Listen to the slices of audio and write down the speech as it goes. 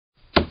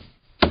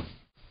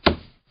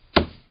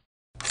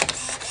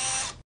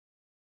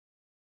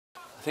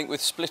I think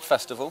with Split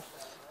Festival,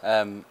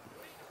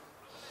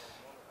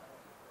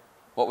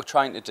 what we're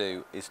trying to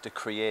do is to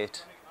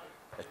create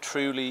a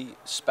truly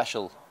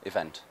special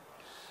event.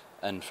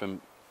 And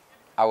from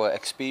our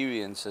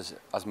experience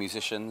as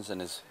musicians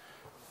and as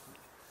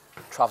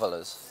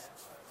travellers,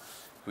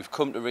 we've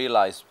come to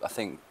realise, I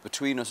think,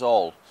 between us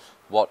all,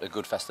 what a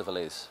good festival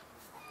is,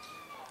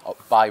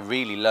 by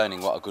really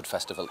learning what a good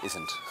festival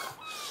isn't.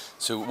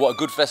 So what a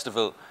good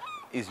festival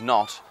is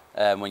not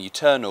when you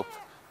turn up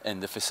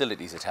and the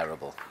facilities are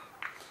terrible.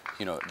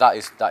 You know, that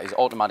is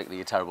automatically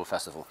a terrible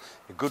festival.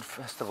 A good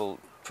festival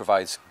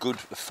provides good,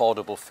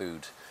 affordable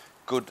food,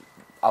 good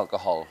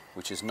alcohol,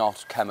 which is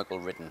not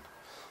chemical ridden.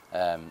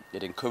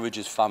 It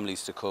encourages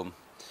families to come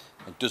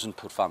and doesn't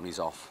put families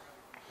off.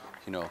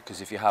 You know,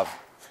 because if you have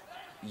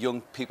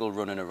young people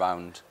running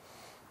around,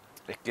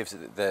 it gives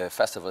the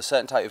festival a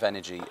certain type of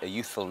energy, a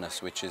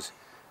youthfulness, which is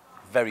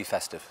very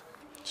festive.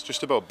 It's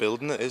just about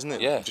building it, isn't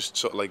it? Yeah. Just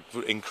sort of like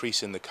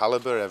increasing the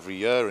calibre every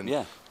year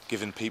and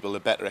giving people a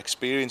better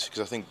experience.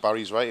 Because I think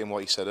Barry's right in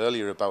what he said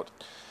earlier about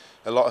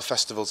a lot of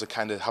festivals that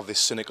kind of have this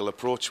cynical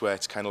approach where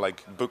it's kind of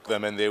like book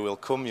them and they will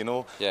come, you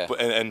know,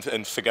 but,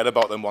 and forget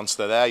about them once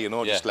they're there, you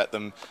know, just let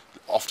them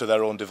off to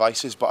their own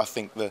devices. But I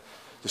think the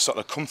sort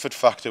of comfort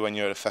factor when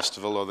you're at a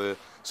festival, or the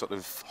sort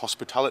of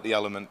hospitality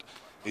element,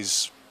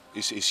 is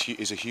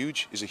a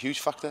huge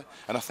factor.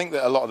 And I think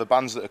that a lot of the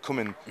bands that are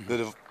coming, that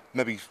have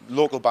maybe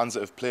local bands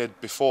that have played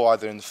before,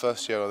 either in the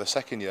first year or the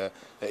second year,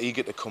 are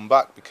eager to come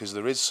back because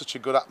there is such a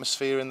good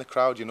atmosphere in the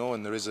crowd, you know,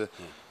 and there is a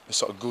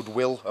sort of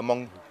goodwill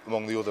among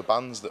the other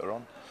bands that are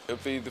on.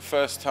 It'll be the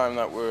first time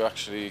that we'll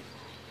actually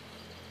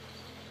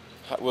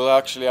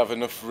have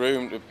enough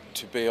room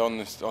to be on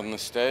the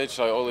stage.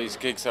 Like all these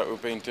gigs that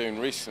we've been doing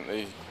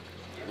recently,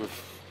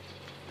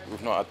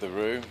 we've not had the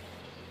room.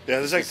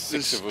 Yeah, there's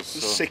six of us,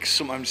 six,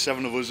 sometimes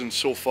seven of us, and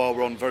so far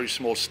we're on very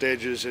small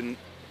stages, and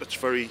it's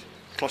very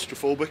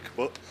claustrophobic.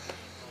 But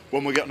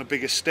when we get on a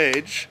bigger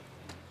stage,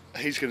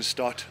 he's going to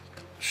start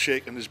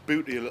shaking his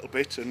booty a little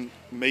bit, and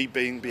me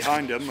being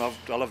behind him,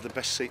 I'll have the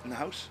best seat in the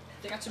house.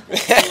 I think that's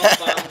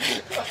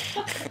important.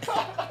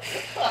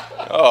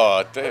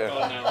 Oh dear!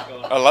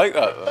 I like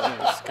that.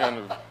 It's kind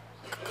of a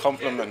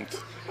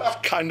compliment. It's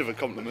kind of a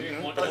compliment.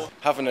 Yeah.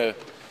 Having a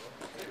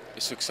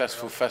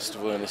successful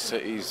festival in the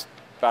city's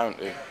bound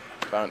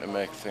to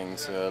make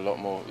things a lot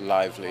more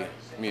lively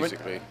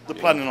musically. They're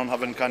planning on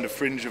having kind of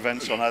fringe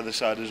events on either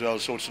side as well,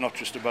 so it's not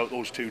just about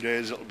those 2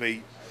 days. It'll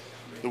be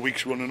the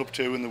weeks running up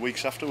to and the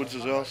weeks afterwards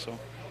as well. So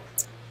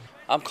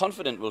I'm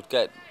confident we'll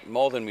get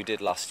more than we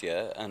did last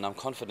year, and I'm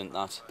confident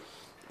that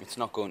it's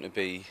not going to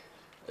be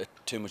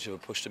too much of a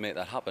push to make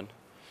that happen.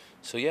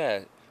 So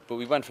yeah, but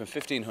we went from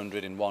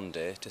 1,500 in 1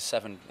 day to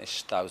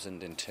 7-ish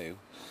thousand in 2.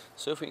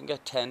 So if we can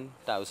get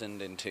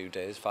 10,000 in 2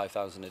 days,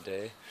 5,000 a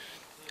day,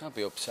 that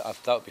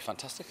would be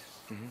fantastic.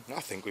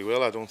 I think we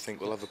will. I don't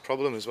think we'll have a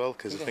problem as well,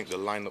 because I think the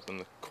lineup and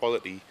the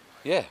quality,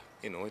 you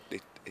know,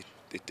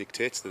 it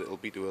dictates that it'll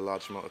be to a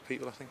large amount of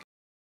people, I think.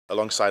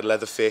 Alongside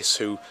Leatherface,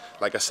 who,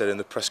 like I said in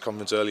the press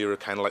conference earlier, are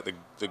kind of like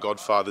the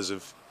godfathers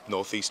of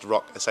Northeast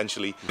rock,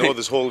 essentially. You know,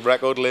 there's whole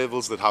record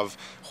labels that have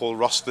whole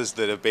rosters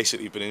that have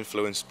basically been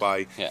influenced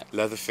by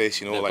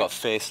Leatherface, you know. They've got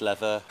face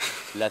leather,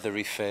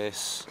 leathery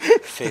face,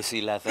 facey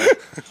leather,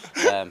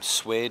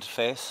 suede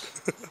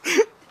face,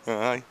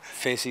 Aye.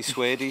 facey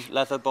suede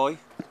leather boy.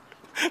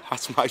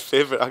 That's my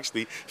favourite,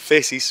 actually.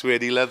 Facey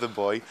suede leather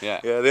boy. Yeah,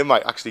 they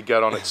might actually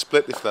get on it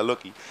Split if they're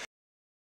lucky.